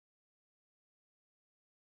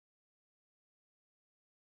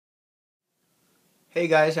Hey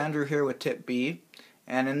guys, Andrew here with Tip B,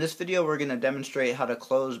 and in this video we're going to demonstrate how to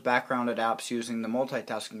close backgrounded apps using the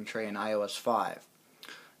multitasking tray in iOS 5.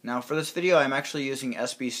 Now for this video I'm actually using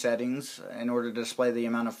SB settings in order to display the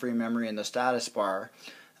amount of free memory in the status bar.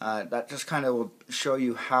 That just kind of will show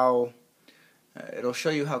you how it'll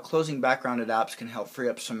show you how closing backgrounded apps can help free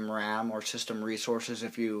up some RAM or system resources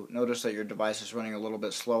if you notice that your device is running a little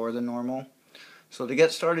bit slower than normal. So to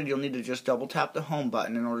get started, you'll need to just double tap the home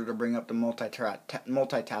button in order to bring up the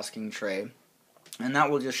multitasking tray, and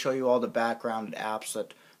that will just show you all the background apps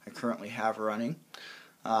that I currently have running.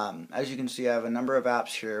 As you can see, I have a number of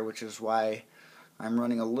apps here, which is why I'm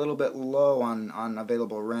running a little bit low on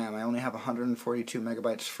available RAM. I only have 142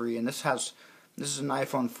 megabytes free, and this is an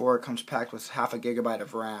iPhone 4. It comes packed with half a gigabyte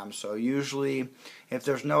of RAM. So usually, if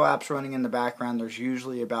there's no apps running in the background, there's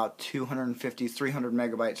usually about 250, 300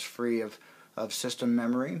 megabytes free of system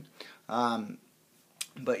memory.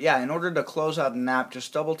 But yeah, in order to close out an app,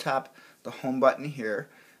 just double tap the home button here.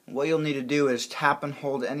 What you'll need to do is tap and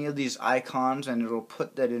hold any of these icons, and it'll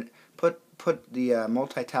put the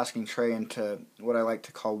multitasking tray into what I like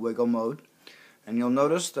to call wiggle mode. And you'll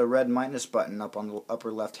notice the red minus button up on the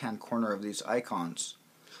upper left hand corner of these icons,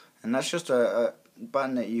 and that's just a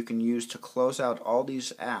button that you can use to close out all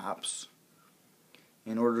these apps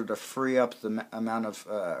in order to free up the amount of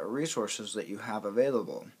resources that you have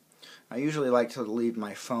available. I usually like to leave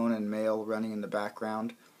my phone and mail running in the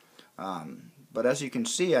background, but as you can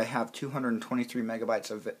see, I have 223 megabytes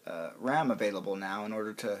of RAM available now in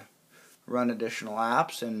order to run additional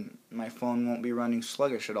apps, and my phone won't be running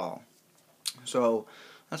sluggish at all. So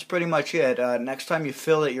that's pretty much it. Next time you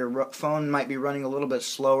feel that your phone might be running a little bit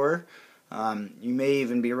slower, you may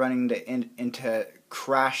even be running into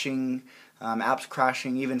crashing, apps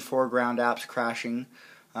crashing, even foreground apps crashing.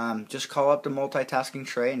 Just call up the multitasking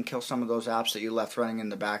tray and kill some of those apps that you left running in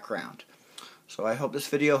the background. So I hope this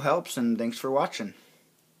video helps, and thanks for watching.